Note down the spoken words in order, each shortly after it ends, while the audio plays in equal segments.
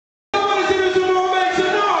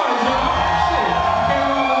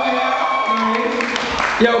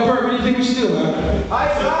think we should do?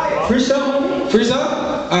 Freestyle?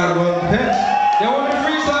 Freestyle? Alright, well, it depends. Y'all want me to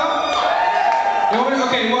freestyle?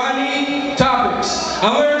 Okay, well, I need topics.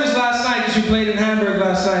 I learned this last night because we played in Hamburg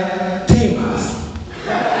last night. Temas.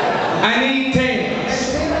 I need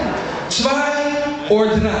temas. Zwei or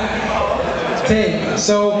drei. Temas.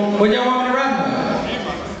 So, what y'all want me to rap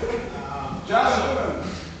about?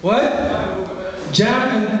 What?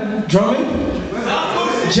 Jam and drumming?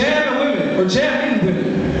 Jam and women, or jam and women.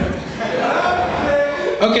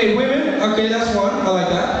 Okay, women. Okay, that's one. I like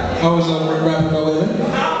that. I always love rapping about women.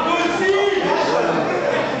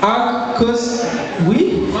 Cause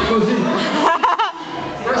we?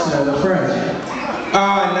 First of all, the French.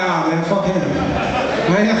 Nah, man, fuck him.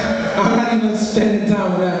 I'm not even spending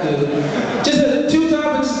time with that dude. Just two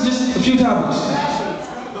topics, just a few topics.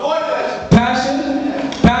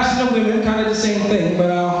 Passion of women, kind of the same thing, but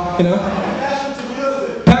you know.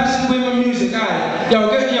 Passion, women, music. Alright,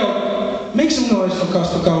 yo, make some noise for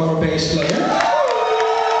Costa our bass player.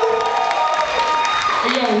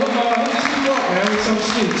 Hey, yo, look, this is what, man. Some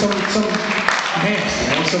sweet, some hands,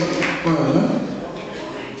 man. Some, you know.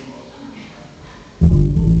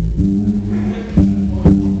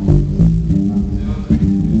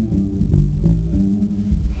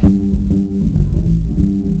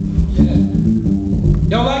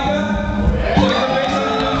 Y'all like that? You like the bass on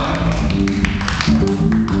the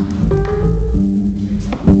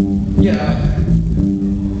yeah.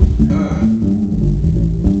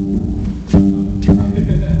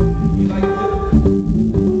 You like it?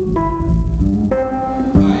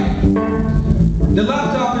 Alright. The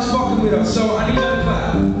laptop is fucking with us, so I need you to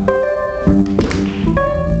clap.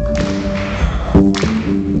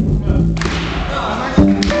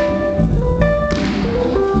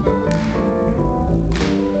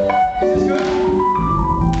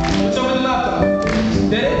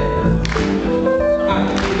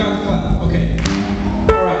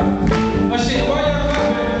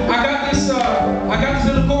 I got this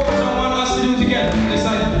little chorus I want us to do together. It's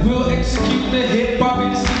like, we'll execute the hip hop.